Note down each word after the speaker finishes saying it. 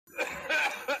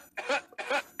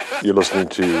You're listening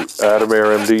to Adam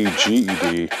Air MD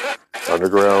GED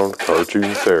Underground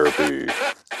Cartoon Therapy.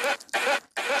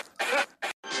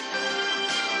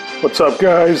 What's up,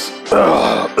 guys?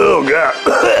 Oh God.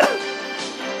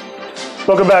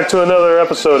 Welcome back to another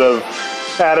episode of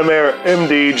Adam Air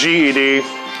MD GED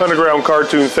Underground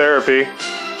Cartoon Therapy.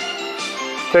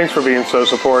 Thanks for being so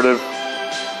supportive.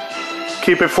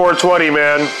 Keep it 420,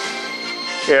 man.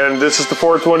 And this is the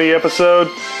 420 episode.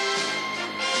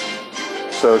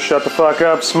 So shut the fuck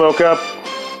up, smoke up.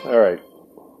 All right.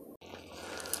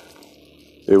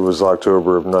 It was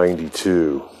October of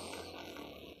 '92.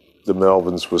 The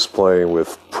Melvins was playing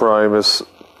with Primus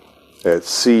at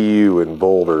CU in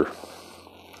Boulder.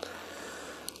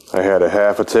 I had a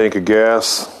half a tank of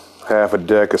gas, half a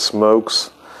deck of smokes,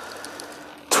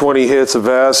 20 hits of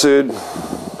acid,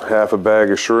 half a bag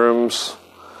of shrooms,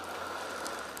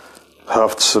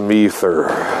 huffed some ether,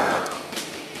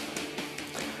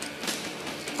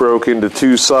 broke into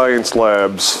 2 science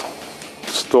labs,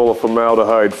 stole a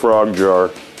formaldehyde frog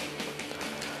jar,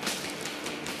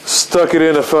 stuck it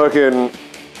in a fucking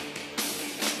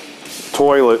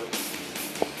toilet,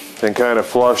 and kind of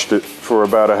flushed it for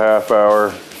about a half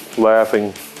hour,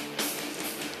 laughing,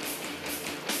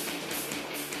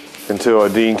 until a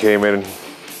dean came in.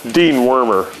 Dean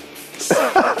Wormer.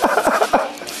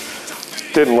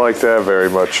 Didn't like that very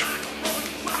much.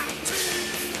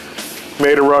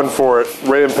 Made a run for it,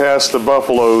 ran past the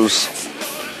Buffaloes,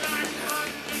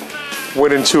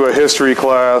 went into a history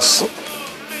class,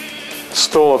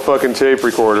 stole a fucking tape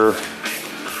recorder,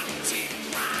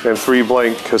 and 3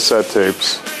 blank cassette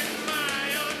tapes.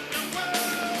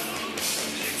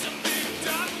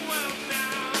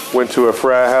 Went to a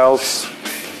frat house,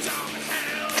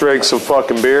 drank some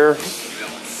fucking beer,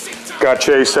 got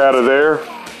chased out of there.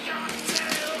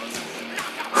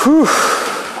 Whew.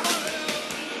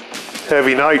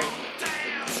 Heavy night.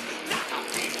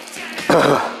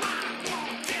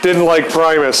 Didn't like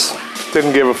Primus.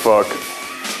 Didn't give a fuck.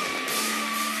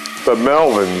 But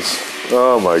Melvins,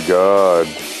 oh my God.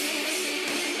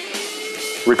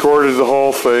 Recorded the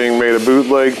whole thing, made a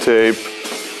bootleg tape,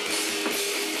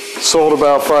 sold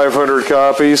about 500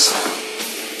 copies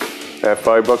at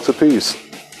 $5 a piece.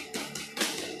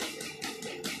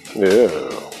 Yeah.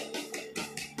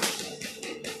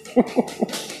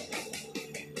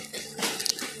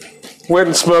 Went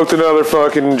and smoked another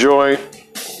fucking joint.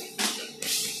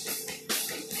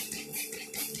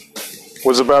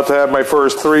 Was about to have my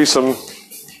first threesome.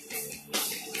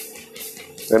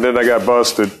 And then I got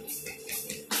busted.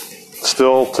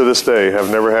 Still to this day, have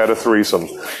never had a threesome.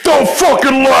 Don't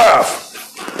fucking laugh!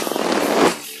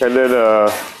 And then,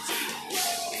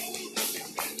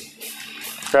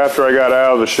 after I got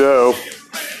out of the show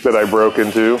that I broke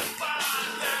into,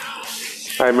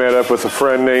 I met up with a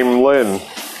friend named Lynn.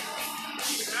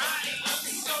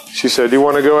 She said, "Do you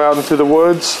want to go out into the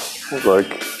woods?" I was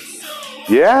like,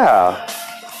 "Yeah."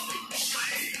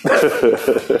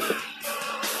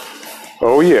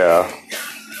 Oh yeah.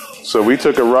 So we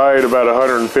took a ride about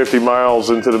 150 miles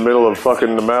into the middle of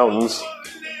fucking the mountains.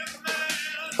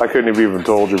 I couldn't have even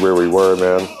told you where we were,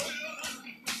 man.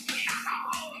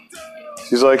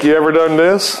 She's like, "You ever done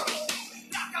this?"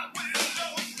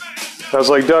 I was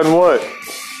like, "Done what?"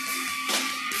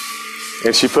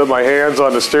 And she put my hands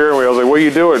on the steering wheel. I was like, "What are you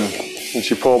doing?" And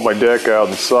she pulled my dick out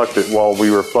and sucked it while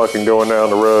we were fucking going down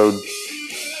the road.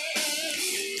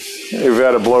 We've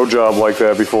had a blowjob like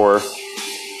that before.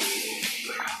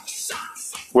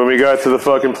 When we got to the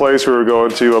fucking place we were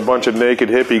going to, a bunch of naked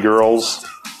hippie girls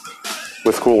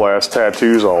with cool ass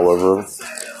tattoos all over them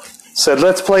said,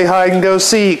 "Let's play hide and go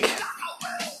seek."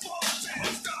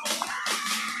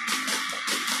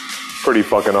 Pretty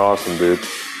fucking awesome, dude.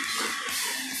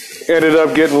 Ended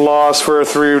up getting lost for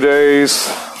 3 days.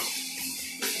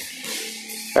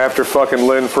 After fucking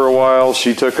Lynn for a while,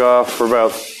 she took off for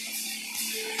about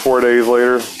 4 days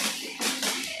later.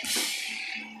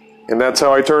 And that's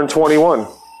how I turned 21.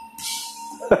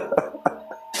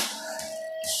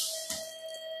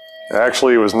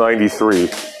 Actually, it was 93.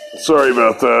 Sorry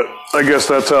about that. I guess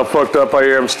that's how fucked up I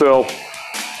am still.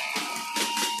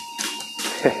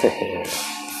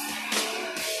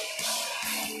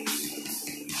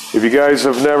 If you guys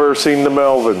have never seen the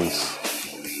Melvins,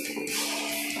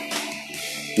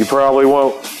 you probably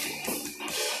won't.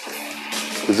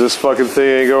 Because this fucking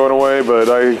thing ain't going away, but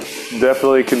I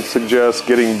definitely can suggest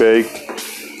getting baked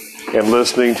and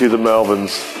listening to the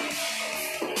Melvins.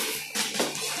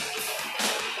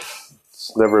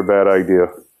 It's never a bad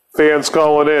idea. Fans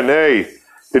calling in, "Hey,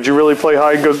 did you really play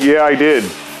hide and go?" "Yeah, I did."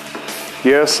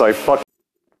 "Yes, I fucking..."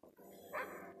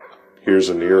 Here's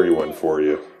an eerie one for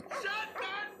you.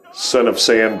 Son of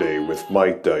Sam Day with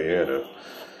Mike Diana.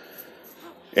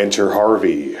 Enter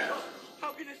Harvey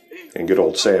and good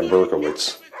old Sam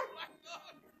Berkowitz.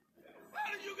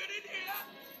 How did you get in here?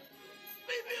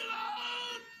 Leave me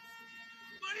alone!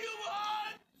 What do you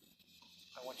want?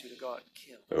 I want you to go out and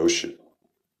kill. Oh shit.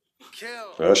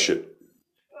 Kill. Oh shit.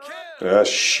 Kill. Ah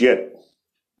shit.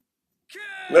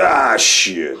 Kill. Ah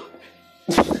shit.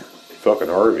 Fucking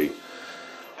Harvey.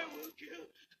 I will kill.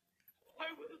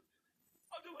 I will.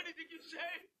 I'll do anything you say.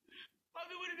 I'll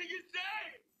do anything you say.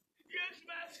 Yes,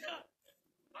 master.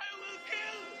 I will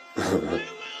kill. I will kill.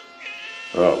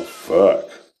 Oh fuck.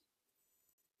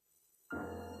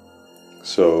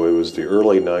 So it was the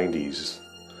early 90s.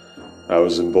 I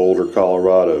was in Boulder,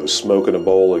 Colorado, smoking a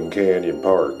bowl in Canyon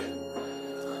Park.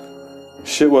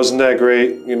 Shit wasn't that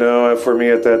great, you know, for me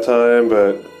at that time,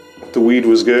 but the weed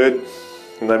was good.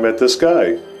 And I met this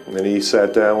guy. And he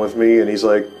sat down with me and he's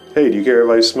like, hey, do you care if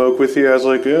I smoke with you? I was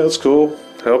like, yeah, that's cool.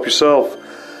 Help yourself.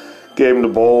 Gave him the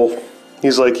bowl.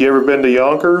 He's like, you ever been to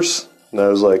Yonkers? And I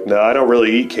was like, no, I don't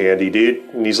really eat candy, dude.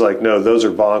 And he's like, no, those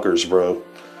are bonkers, bro.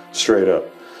 Straight up.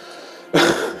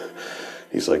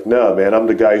 He's like, no, man, I'm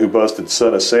the guy who busted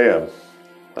Son of Sam.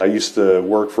 I used to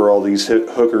work for all these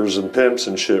hookers and pimps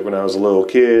and shit when I was a little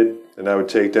kid, and I would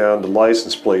take down the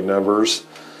license plate numbers,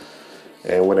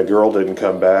 and when a girl didn't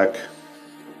come back,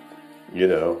 you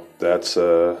know, that's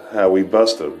how we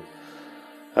bust them.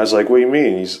 I was like, what do you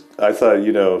mean? I thought,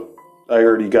 you know, I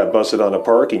heard he got busted on a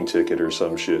parking ticket or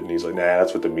some shit, and he's like, nah,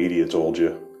 that's what the media told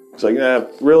you. He's like, nah,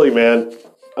 really, man,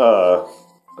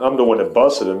 I'm the one that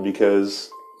busted him because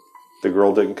the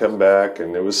girl didn't come back,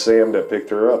 and it was Sam that picked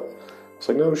her up. It's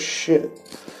like, no shit.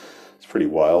 It's pretty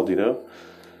wild, you know?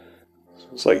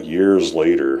 It's like years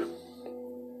later.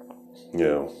 You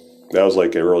know, that was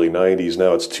like the early 90s.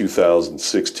 Now it's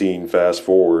 2016. Fast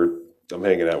forward. I'm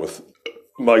hanging out with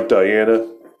Mike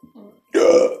Diana.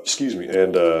 Excuse me.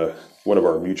 And one of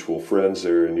our mutual friends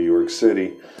there in New York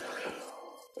City.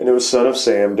 And it was Son of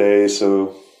Sam Day,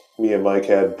 so me and Mike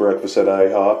had breakfast at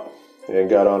IHOP and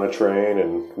got on a train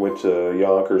and went to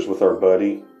Yonkers with our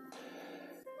buddy.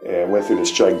 And went through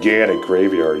this gigantic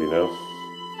graveyard, you know.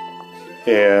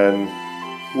 And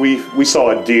we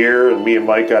saw a deer, and me and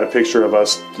Mike got a picture of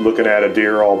us looking at a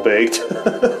deer all baked.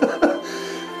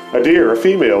 A deer, a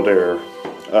female deer.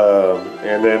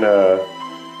 And then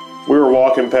we were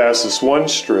walking past this one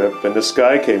strip, and this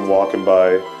guy came walking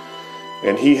by,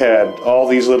 and he had all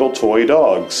these little toy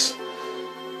dogs.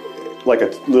 Like a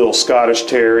little Scottish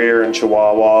Terrier and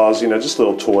Chihuahuas, you know, just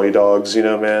little toy dogs, you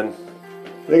know, man.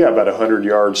 They got about 100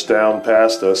 yards down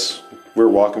past us. We were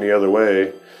walking the other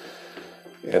way.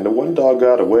 And the one dog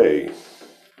got away.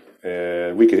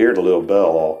 And we could hear the little bell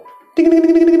all ding, ding,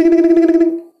 ding, ding, ding, ding, ding, ding,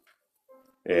 ding.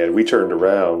 And we turned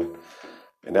around.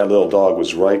 And that little dog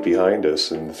was right behind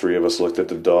us. And the three of us looked at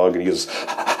the dog. And he goes,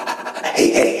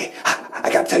 hey,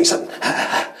 I got to tell you something.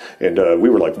 And we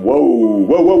were like, whoa,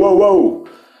 whoa, whoa, whoa, whoa.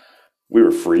 We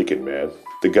were freaking, man.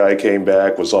 The guy came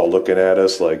back, was all looking at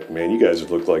us like, man, you guys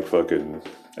look like fucking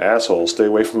assholes. Stay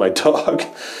away from my dog.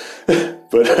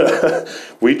 But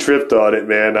we tripped on it,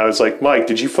 man. I was like, Mike,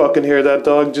 did you fucking hear that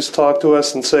dog just talk to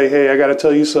us and say, hey, I got to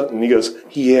tell you something? And he goes,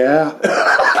 yeah.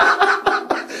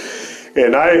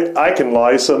 And I can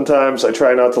lie sometimes. I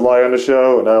try not to lie on the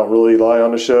show, and I don't really lie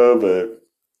on the show, but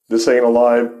this ain't a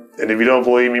lie. And if you don't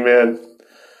believe me, man,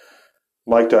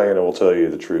 Mike Diana will tell you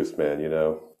the truth, man, you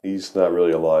know. He's not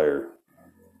really a liar.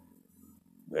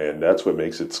 And that's what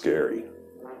makes it scary.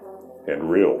 And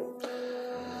real.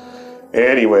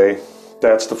 Anyway,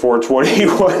 that's the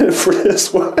 421 for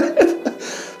this one.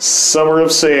 Summer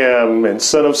of Sam and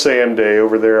Son of Sam Day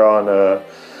over there on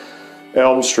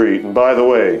Elm Street. And by the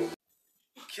way...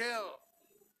 Kill.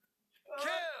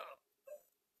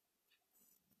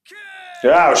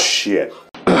 Kill. Oh, shit.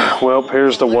 Well,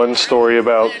 here's the one story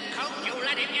about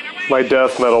my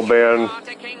death metal band.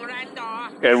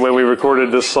 And when we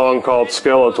recorded this song called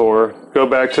Skeletor, go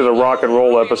back to the rock and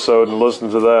roll episode and listen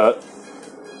to that.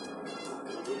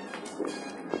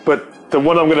 But the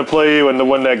one I'm going to play you and the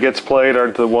one that gets played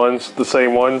aren't the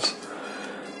same ones.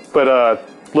 But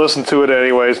listen to it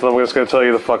anyways, and I'm just going to tell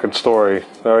you the fucking story.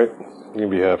 Alright? You're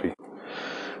going to be happy.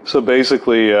 So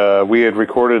basically, we had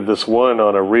recorded this one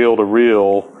on a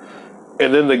reel-to-reel,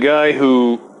 and then the guy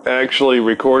who actually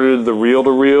recorded the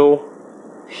reel-to-reel,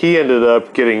 he ended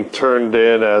up getting turned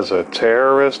in as a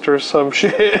terrorist or some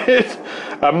shit.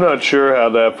 I'm not sure how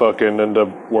that fucking ended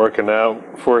up working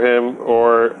out for him.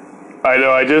 Or, I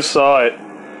know, I just saw it,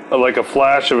 like a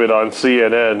flash of it on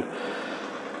CNN.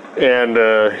 And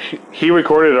he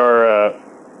recorded our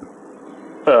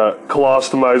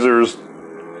Colostomizer's,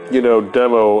 you know,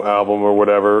 demo album or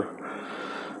whatever.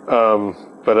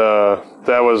 But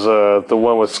that was the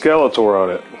one with Skeletor on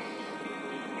it.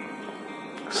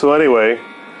 So anyway,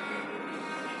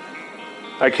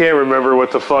 I can't remember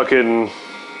what the fucking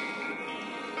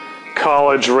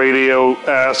college radio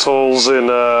assholes in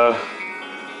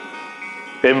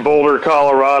Boulder,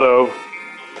 Colorado,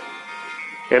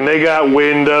 and they got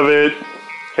wind of it,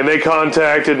 and they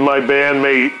contacted my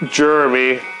bandmate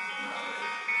Jeremy,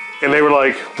 and they were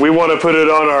like, "We want to put it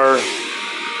on our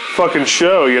fucking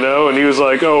show," you know? And he was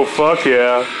like, "Oh, fuck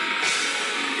yeah."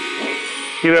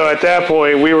 You know, at that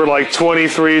point, we were like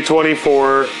 23,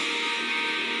 24.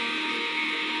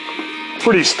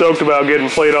 Pretty stoked about getting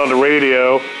played on the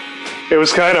radio. It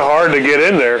was kind of hard to get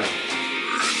in there.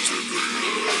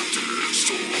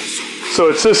 So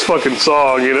it's this fucking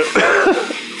song, you know?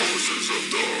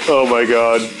 Oh my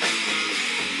God.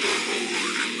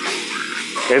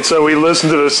 And so we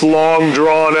listened to this long,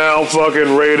 drawn-out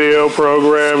fucking radio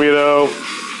program, you know?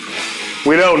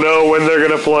 We don't know when they're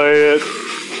gonna play it.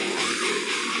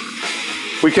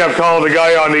 We kept calling the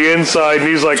guy on the inside, and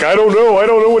he's like, I don't know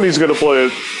when he's gonna play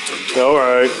it. All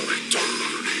right.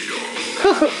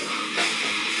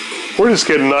 We're just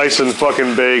getting nice and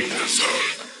fucking baked.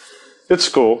 It's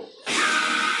cool.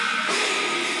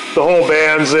 The whole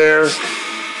band's there.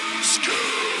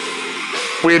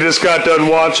 We just got done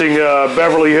watching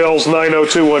Beverly Hills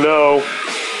 90210,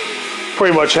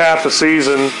 pretty much half the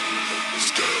season.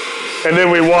 And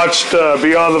then we watched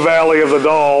Beyond the Valley of the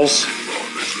Dolls.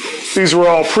 These were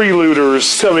all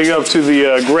preluders coming up to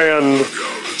the grand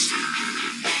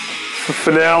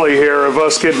finale here of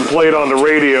us getting played on the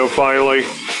radio finally.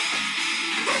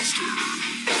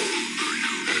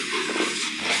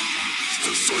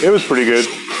 It was pretty good.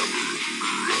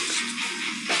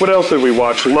 What else did we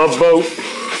watch? Love Boat,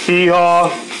 Hee Haw.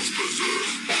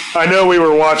 I know we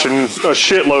were watching a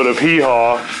shitload of Hee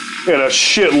Haw and a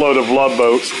shitload of Love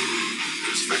Boat.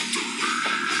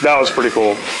 That was pretty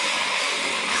cool.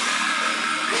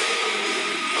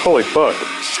 Holy fuck.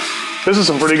 This is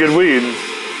some pretty good weed.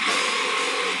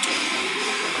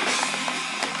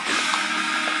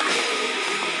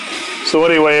 So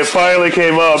anyway, it finally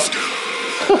came up.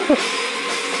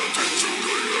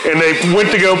 And they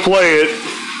went to go play it.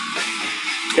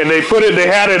 And they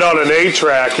had it on an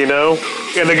 8-track, you know?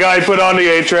 And the guy put on the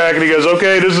 8-track and he goes,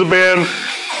 okay, this is the band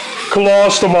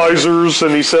Colostomizers.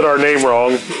 And he said our name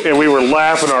wrong. And we were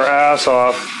laughing our ass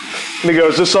off. And he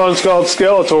goes, this song's called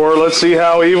Skeletor. Let's see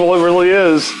how evil it really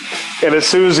is. And as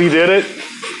soon as he did it,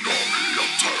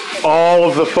 all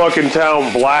of the fucking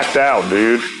town blacked out,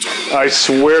 dude. I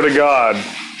swear to God.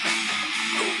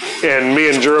 And me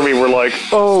and Jeremy were like,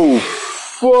 oh,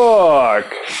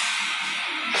 fuck.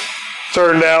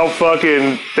 Turned out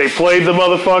fucking, they played the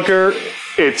motherfucker.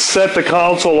 It set the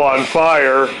console on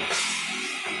fire.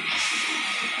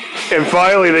 And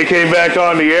finally, they came back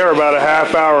on the air about a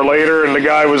half hour later, and the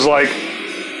guy was like,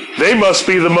 they must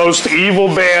be the most evil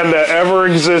band that ever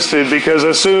existed, because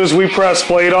as soon as we pressed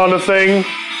play on the thing,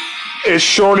 it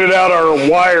shorted out our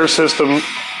wire system,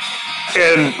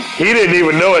 and he didn't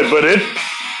even know it, but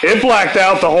it blacked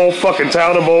out the whole fucking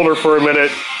town of Boulder for a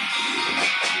minute.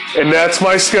 And that's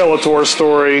my Skeletor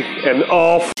story, and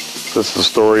all... This is a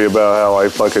story about how I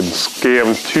fucking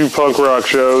scammed 2 punk rock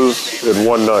shows in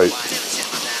one night.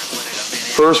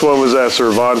 First one was at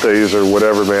Cervantes or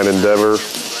whatever, man, Endeavor.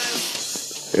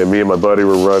 And me and my buddy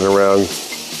were running around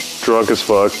drunk as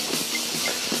fuck.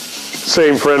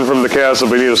 Same friend from the Casa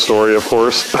Bonita story, of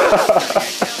course.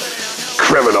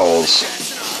 Criminals.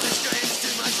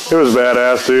 It was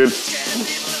badass, dude.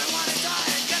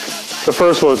 The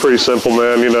first one was pretty simple,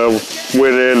 man. You know,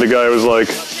 went in, the guy was like,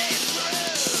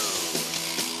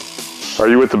 are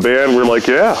you with the band? We're like,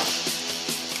 yeah.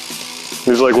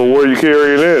 He's like, well, what are you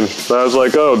carrying in? And I was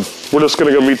like, oh, we're just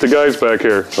going to go meet the guys back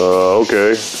here.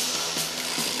 Okay.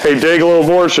 Hey, Dayglow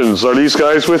Abortions, are these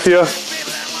guys with you?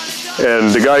 And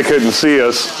the guy couldn't see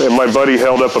us, and my buddy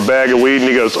held up a bag of weed, and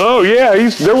he goes, oh, yeah,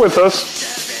 they're with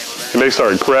us. And they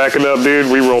started cracking up,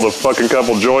 dude. We rolled a fucking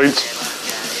couple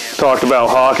joints, talked about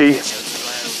hockey.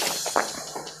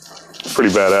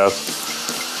 Pretty badass.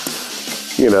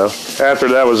 You know, after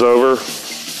that was over,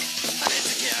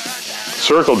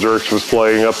 Circle Jerks was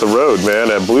playing up the road,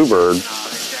 man, at Bluebird.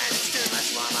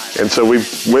 And so we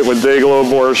went with Dayglow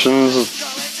Abortions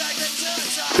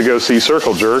to go see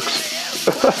Circle Jerks.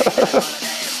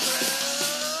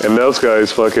 And those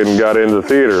guys fucking got into the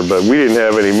theater, but we didn't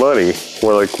have any money.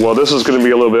 We're like, well, this is going to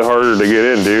be a little bit harder to get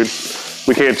in, dude.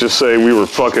 We can't just say we were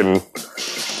fucking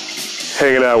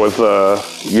hanging out with,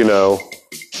 you know,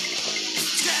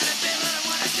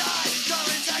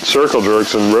 Circle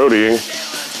Jerks and roadieing.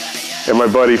 And my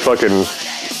buddy fucking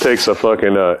takes a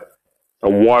fucking a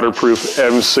waterproof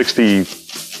M60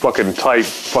 fucking type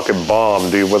fucking bomb,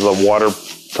 dude, with a water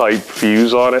type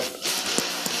fuse on it.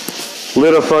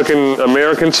 Lit a fucking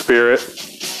American Spirit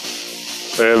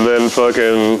and then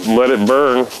fucking let it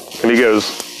burn. And he goes,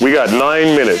 we got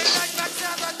 9 minutes.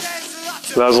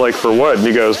 And I was like, for what? And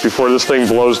he goes, before this thing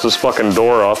blows this fucking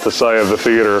door off the side of the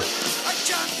theater.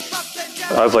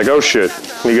 I was like, oh shit.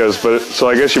 And he goes, so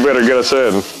I guess you better get us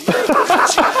in.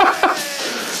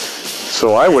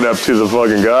 So I went up to the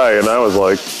fucking guy and I was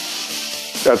like,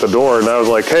 at the door, and I was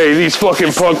like, hey, these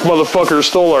fucking punk motherfuckers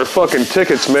stole our fucking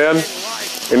tickets, man.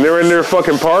 And they're in there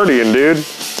fucking partying, dude.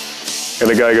 And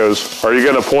the guy goes, are you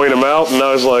gonna point them out? And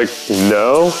I was like,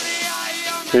 no.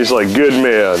 He's like, good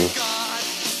man.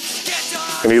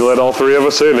 And he let all 3 of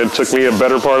us in. It took me a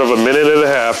better part of a minute and a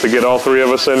half to get all 3 of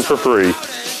us in for free.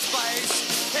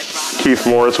 Keith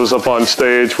Morris was up on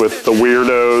stage with the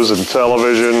Weirdos and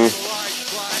Television.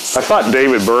 I thought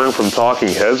David Byrne from Talking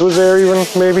Heads was there even,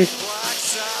 maybe.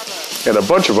 And a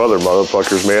bunch of other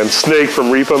motherfuckers, man. Snake from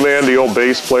Repo Man, the old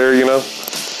bass player, you know.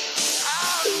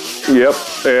 Yep.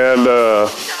 And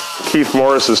Keith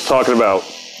Morris is talking about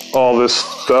all this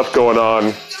stuff going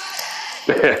on.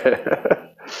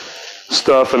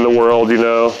 Stuff in the world, you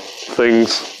know.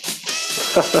 Things.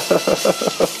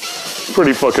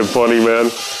 Pretty fucking funny, man.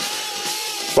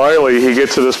 Finally, he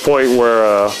gets to this point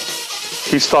where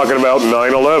he's talking about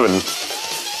 9/11.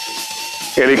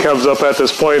 And he comes up at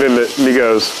this point and he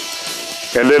goes,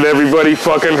 and then everybody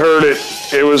fucking heard it.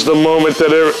 It was the moment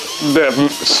that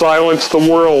silenced the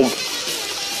world.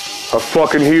 A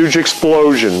fucking huge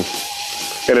explosion.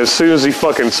 And as soon as he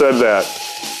fucking said that,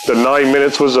 the 9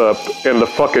 minutes was up and the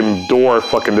fucking door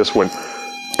fucking just went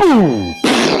boom.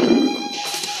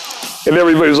 And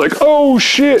everybody was like, oh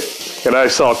shit. And I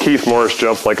saw Keith Morris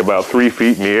jump like about 3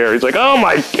 feet in the air. He's like, oh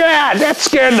my God, that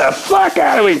scared the fuck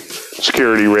out of me.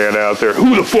 Security ran out there.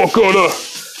 Who the fuck gonna?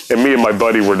 And me and my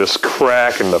buddy were just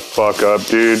cracking the fuck up,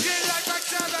 dude.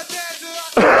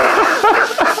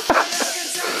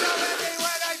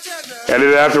 And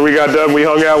then after we got done, we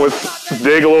hung out with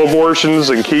Dayglow Abortions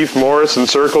and Keith Morris and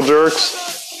Circle Jerks.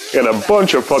 And a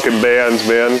bunch of fucking bands,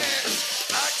 man.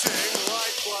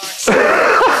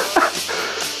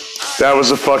 That was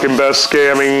the fucking best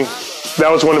scamming. That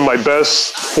was one of my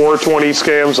best 420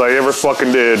 scams I ever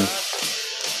fucking did.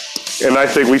 And I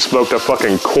think we smoked a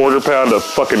fucking quarter pound of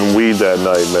fucking weed that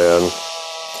night, man.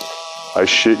 I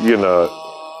shit you not.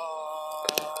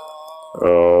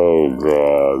 Oh,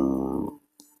 God.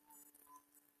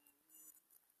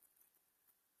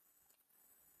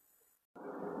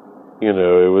 You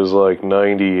know, it was like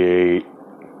 98,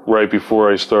 right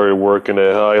before I started working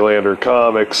at Highlander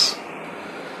Comics.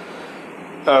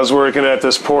 I was working at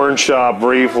this porn shop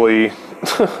briefly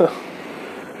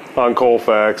on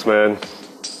Colfax, man.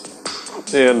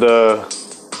 And,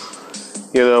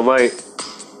 you know,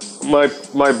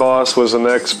 my boss was an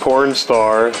ex-porn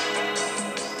star.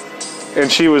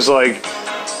 And she was like,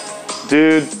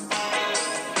 dude,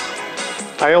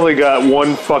 I only got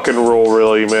one fucking rule,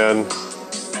 really, man.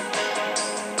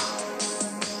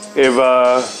 If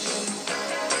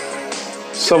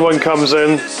someone comes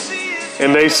in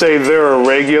and they say they're a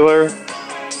regular,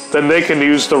 then they can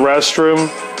use the restroom.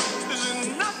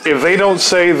 If they don't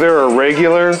say they're a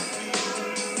regular,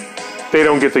 they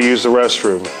don't get to use the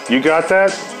restroom. You got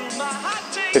that?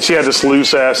 And she had this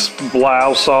loose ass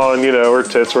blouse on, you know, her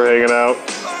tits were hanging out.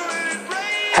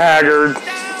 Haggard.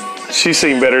 She's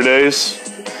seen better days.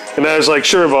 And I was like,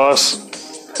 sure, boss.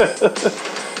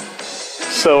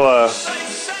 So,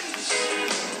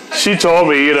 she told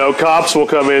me, you know, cops will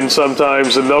come in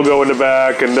sometimes and they'll go in the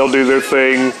back and they'll do their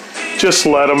thing. Just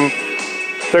let them.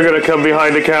 They're going to come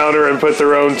behind the counter and put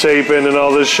their own tape in and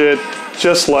all this shit.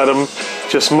 Just let them.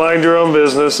 Just mind your own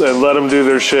business and let them do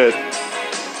their shit.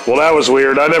 Well, that was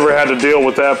weird. I never had to deal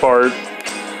with that part.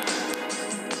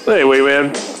 Anyway,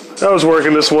 man, I was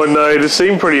working this one night. It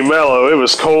seemed pretty mellow. It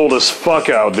was cold as fuck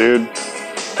out, dude.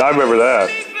 I remember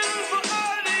that.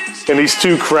 And these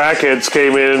 2 crackheads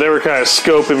came in and they were kind of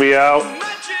scoping me out.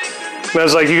 And I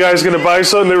was like, you guys gonna buy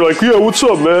something? They were like, yeah, what's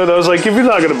up, man? I was like, if you're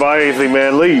not gonna buy anything,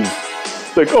 man, leave.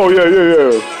 Like, oh,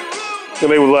 yeah. And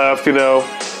they laughed, you know.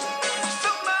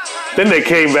 Then they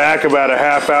came back about a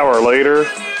half hour later.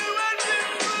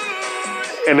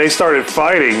 And they started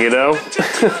fighting, you know.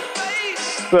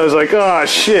 And I was like, oh,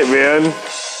 shit, man.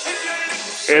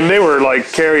 And they were,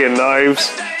 like, carrying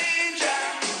knives.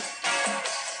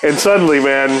 And suddenly,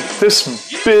 man, this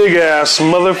big-ass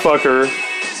motherfucker,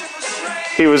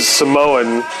 he was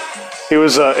Samoan. He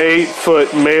was an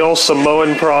 8-foot male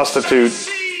Samoan prostitute.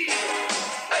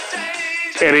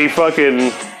 And he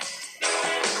fucking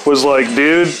was like,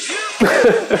 dude,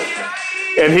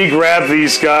 And he grabbed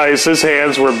these guys. His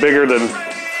hands were bigger than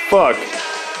fuck.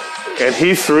 And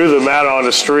he threw them out on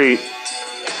the street.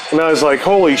 And I was like,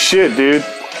 holy shit, dude.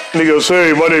 And he goes,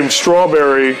 hey, my name's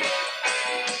Strawberry.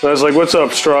 And I was like, what's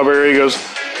up, Strawberry? He goes,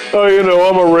 oh, you know,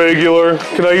 I'm a regular.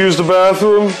 Can I use the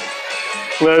bathroom?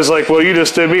 And I was like, well, you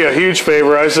just did me a huge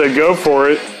favor. I said, go for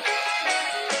it.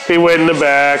 He went in the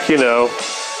back, you know.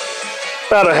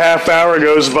 About a half hour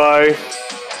goes by.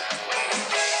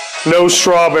 No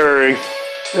Strawberry.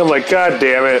 I'm like, God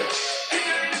damn it.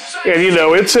 And, you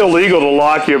know, it's illegal to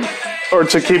lock you or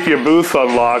to keep your booth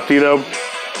unlocked, you know.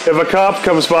 If a cop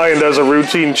comes by and does a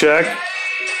routine check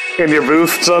and your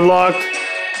booth's unlocked,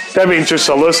 that means you're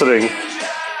soliciting.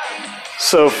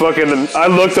 So fucking, I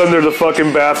looked under the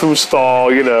fucking bathroom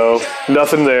stall, you know,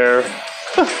 nothing there.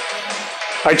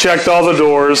 I checked all the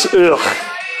doors. Ugh.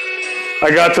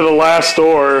 I got to the last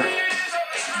door,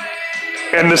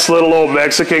 and this little old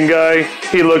Mexican guy,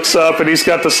 he looks up and he's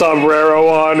got the sombrero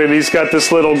on and he's got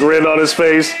this little grin on his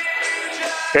face.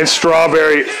 And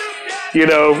Strawberry, you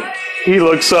know, he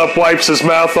looks up, wipes his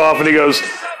mouth off, and he goes,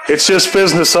 it's just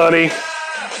business, honey.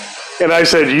 And I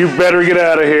said, you better get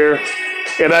out of here.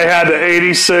 And I had the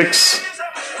 86,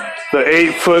 the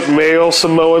 8-foot male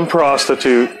Samoan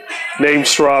prostitute named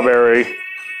Strawberry.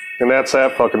 And that's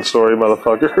that fucking story,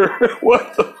 motherfucker.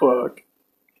 What the fuck?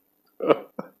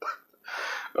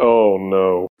 Oh,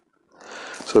 no.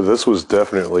 So this was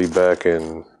definitely back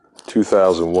in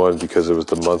 2001 because it was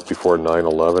the month before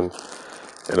 9/11.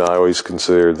 And I always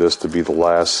considered this to be the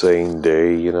last sane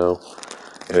day, you know.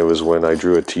 And it was when I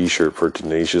drew a t-shirt for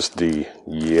Tenacious D.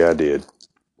 Yeah, I did.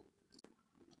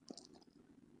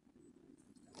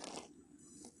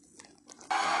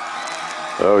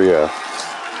 Oh, yeah.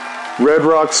 Red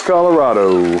Rocks,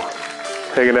 Colorado.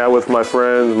 Hanging out with my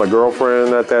friends, my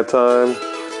girlfriend at that time.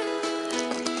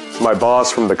 My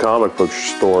boss from the comic book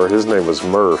store, his name was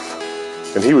Murph.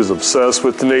 And he was obsessed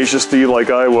with Tenacious D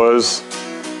like I was.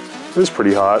 It was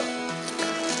pretty hot.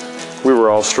 We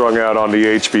were all strung out on the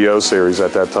HBO series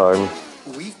at that time.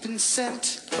 We've been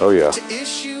sent to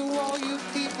issue all you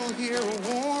people here a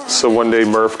warrant. So one day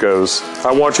Murph goes,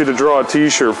 I want you to draw a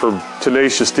t-shirt for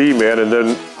Tenacious D, man, and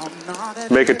then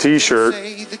make a t-shirt,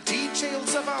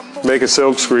 make a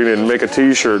silkscreen and make a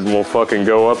t-shirt, and we'll fucking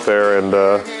go up there and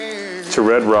to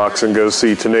Red Rocks and go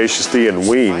see Tenacious D and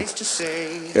Ween.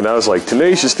 And I was like,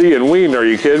 Tenacious D and Ween, are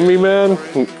you kidding me, man?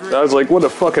 I was like, what a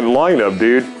fucking lineup,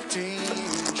 dude.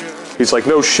 He's like,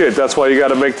 no shit, that's why you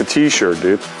gotta make the t-shirt,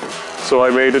 dude. So I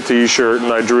made a t-shirt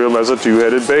and I drew him as a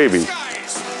two-headed baby.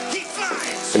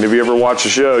 And if you ever watch the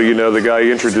show, you know the guy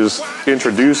introduces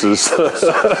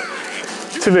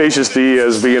Tenacious D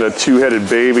as being a two-headed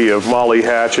baby of Molly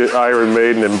Hatchet, Iron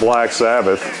Maiden, and Black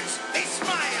Sabbath.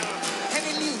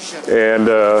 And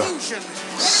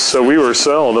so we were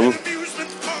selling them.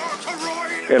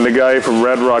 And the guy from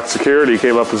Red Rock Security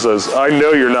came up and says, I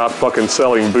know you're not fucking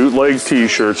selling bootleg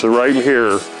t-shirts right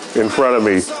here in front of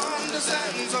me.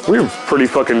 We were pretty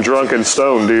fucking drunk and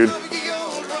stoned, dude.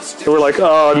 And we're like,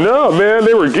 oh, no, man,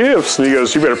 they were gifts. And he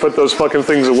goes, you better put those fucking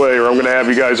things away or I'm going to have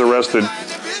you guys arrested.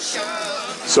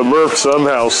 So Murph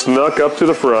somehow snuck up to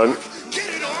the front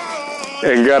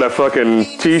and got a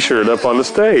fucking t-shirt up on the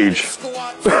stage.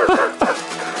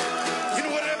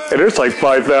 And there's like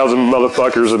 5,000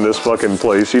 motherfuckers in this fucking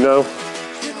place, you know?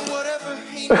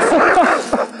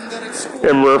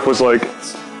 And Murph was like,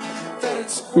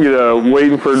 you know,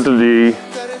 waiting for the D.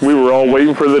 We were all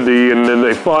waiting for the D, and then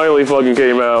they finally fucking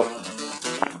came out.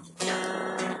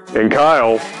 And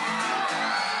Kyle,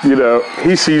 you know,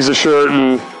 he sees the shirt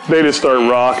and they just start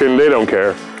rocking. They don't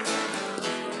care.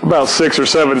 About 6 or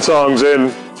 7 songs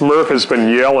in, Murph has been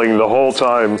yelling the whole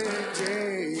time.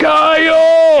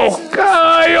 Kyle!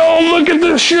 Kyle, look at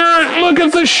the shirt! Look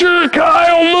at the shirt,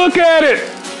 Kyle! Look at it!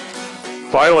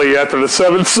 Finally, after the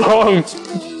 7th song,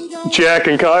 Jack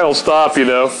and Kyle stop, you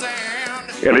know,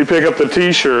 and they pick up the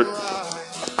t-shirt.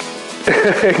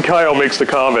 And Kyle makes the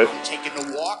comment.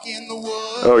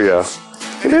 Oh, yeah.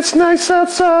 And it's nice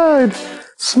outside.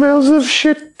 Smells of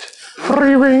shit.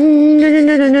 Free ring,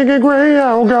 gray,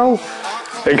 I'll go.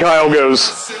 And Kyle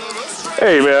goes,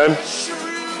 hey, man.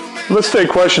 Let's take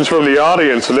questions from the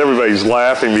audience, and everybody's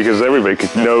laughing because everybody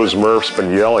knows Murph's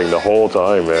been yelling the whole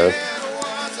time, man.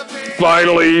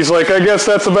 Finally, he's like, I guess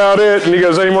that's about it. And he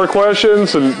goes, any more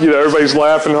questions? And, you know, everybody's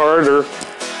laughing harder.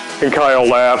 And Kyle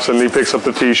laughs, and he picks up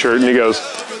the t-shirt, and he goes,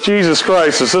 Jesus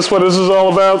Christ, is this what this is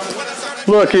all about?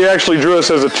 Look, he actually drew us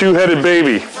as a two-headed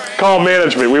baby. Call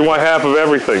management. We want half of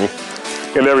everything.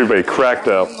 And everybody cracked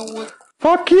up.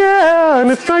 Fuck yeah,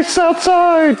 and it's nice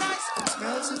outside.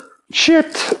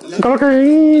 Shit.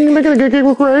 Gray,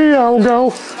 I'll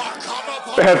go.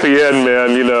 at the end,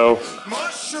 man, you know,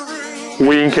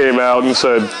 Ween came out and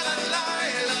said,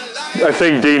 I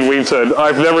think Dean Ween said,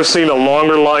 I've never seen a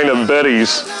longer line of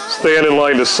Bettys stand in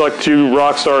line to suck two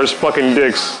rock stars' fucking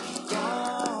dicks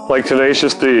like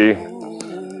Tenacious D.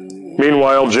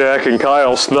 Meanwhile, Jack and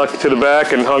Kyle snuck to the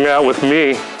back and hung out with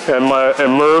me and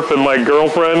Murph and my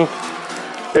girlfriend.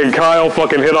 And Kyle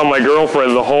fucking hit on my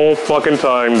girlfriend the whole fucking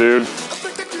time, dude.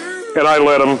 And I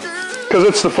let him, because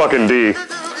it's the fucking D.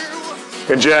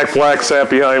 And Jack Black sat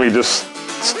behind me just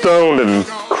stoned and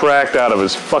cracked out of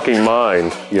his fucking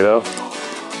mind, you know?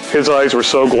 His eyes were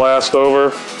so glassed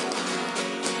over.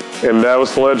 And that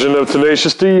was the legend of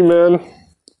Tenacious D, man.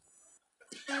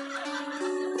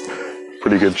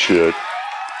 Pretty good shit.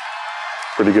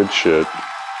 Pretty good shit.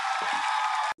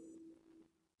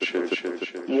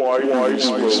 Why? I'll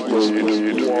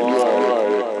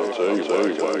tell you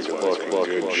why.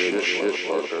 Fucking good shit.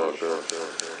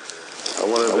 I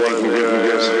want to thank you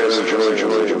guys for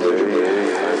joining me.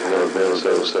 I've been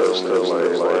so stoned in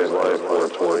my life for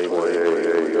 2020.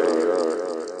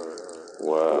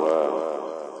 Wow.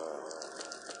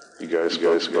 You guys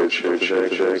go shake. I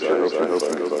hope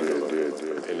you did.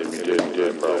 And if you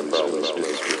did, probably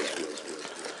smoked.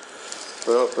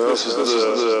 Well, this is the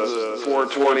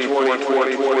 420.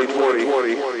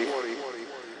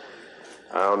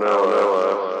 I don't know,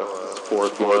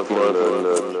 fourth month,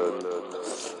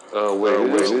 oh, wait,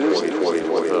 it is 2020.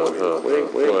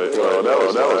 Wait, that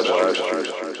was last year.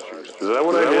 Is that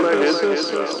when I did this?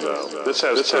 No. This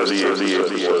has 38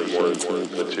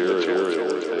 material,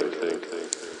 I think.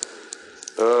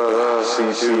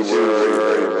 C2,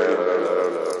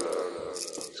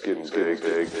 it's getting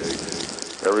big.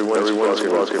 Everyone's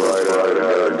fucking right out of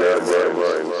their damn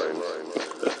minds.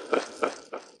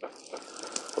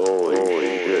 Holy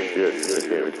shit. I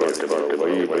can't fucking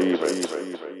believe it.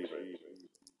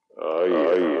 Oh,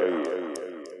 yeah.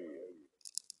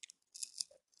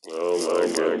 Oh, my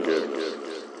goodness.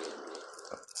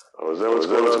 Oh, is that what's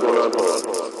going on?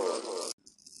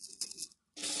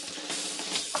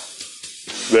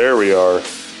 There we are.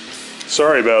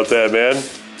 Sorry about that, man.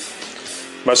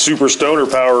 My super stoner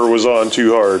power was on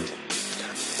too hard.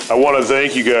 I want to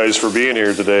thank you guys for being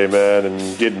here today, man,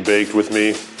 and getting baked with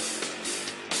me.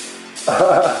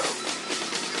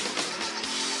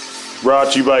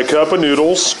 Brought to you by Cup of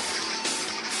Noodles,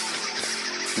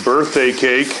 Birthday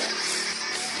Cake,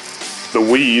 The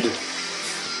Weed.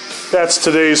 That's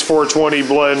today's 420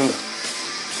 blend.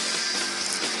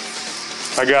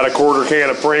 I got a quarter can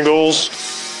of Pringles,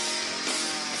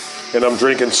 and I'm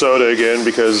drinking soda again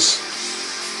because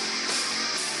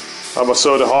I'm a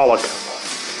sodaholic.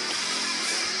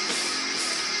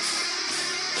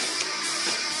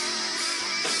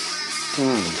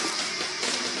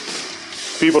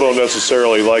 People don't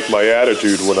necessarily like my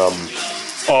attitude when I'm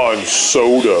on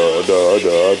soda.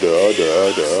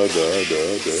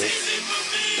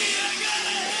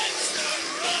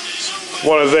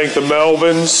 Want to thank the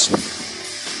Melvins,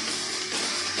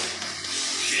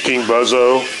 King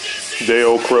Buzzo,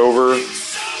 Dale Crover,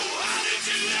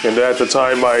 and at the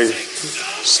time I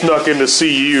snuck in to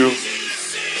see you,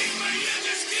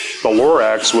 the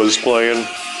Lorax was playing.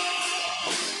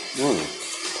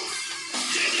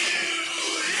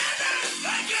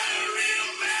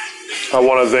 I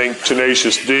want to thank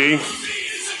Tenacious D,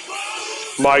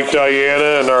 Mike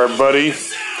Diana, and our buddy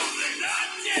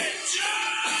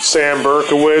Sam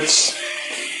Berkowitz,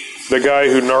 the guy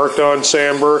who narked on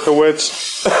Sam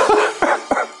Berkowitz,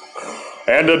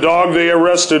 and the dog they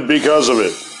arrested because of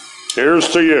it. Here's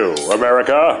to you,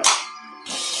 America.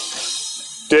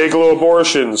 Dayglow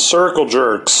abortions, circle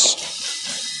jerks,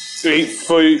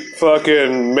 8-foot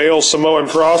fucking male Samoan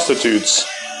prostitutes,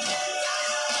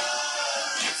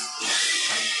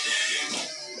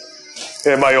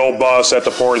 and my old boss at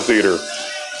the porn theater.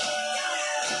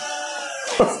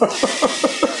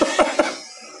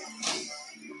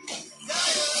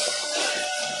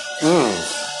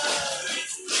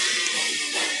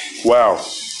 Wow.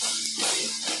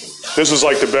 This is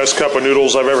like the best cup of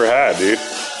noodles I've ever had, dude.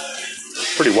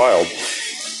 Pretty wild.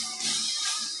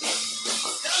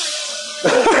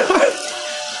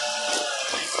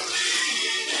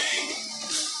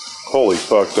 Holy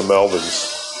fuck, the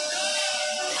Melvins.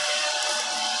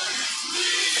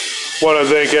 Want to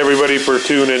thank everybody for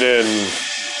tuning in.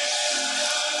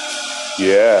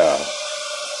 Yeah.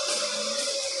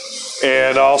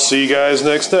 And I'll see you guys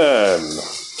next time.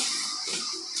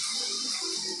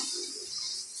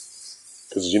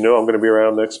 Because you know I'm going to be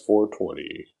around next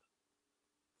 420.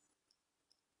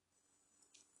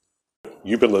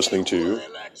 You've been listening to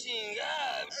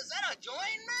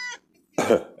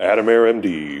Adam Air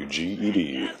MD,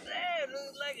 GED.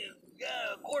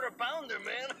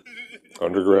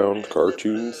 Underground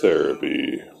Cartoon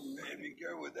Therapy. Hey, be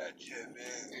careful with that shit,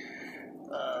 man.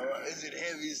 Is it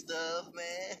heavy stuff,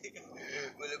 man?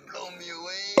 Will it blow me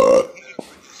away? Put your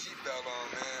seatbelt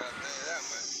on, man. I'll tell you that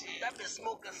much. I've been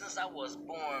smoking since I was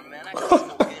born, man. I can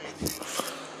smoke anything.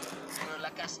 You know,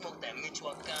 like I smoked that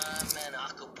Michoacan, man,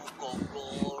 Acapulco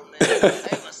Gold, man. I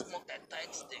even smoked that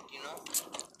tight stick, you know?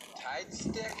 Tight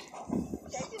stick?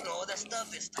 Yeah, you know, that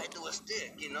stuff is tied to a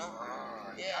stick, you know?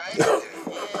 Yeah, that ain't do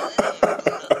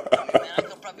nothing to me, man. I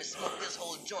could probably smoke this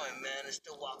whole joint, man, and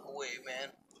still walk away, man.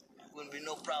 Wouldn't be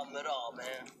no problem at all,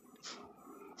 man.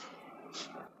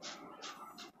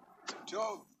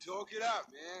 Talk it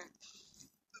out, man.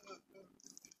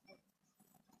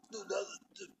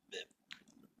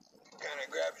 Kind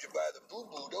of grabs you by the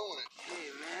boo-boo, don't it?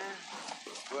 Hey, man.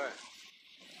 What?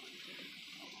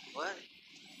 What?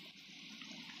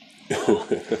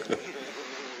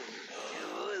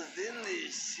 What's in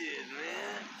this shit,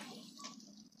 man?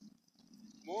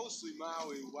 Mostly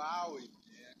Maui Wowie,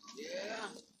 man. Yeah?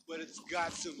 But it's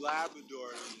got some Labrador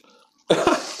in it.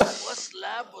 What's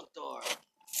Labrador?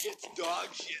 It's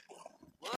dog shit.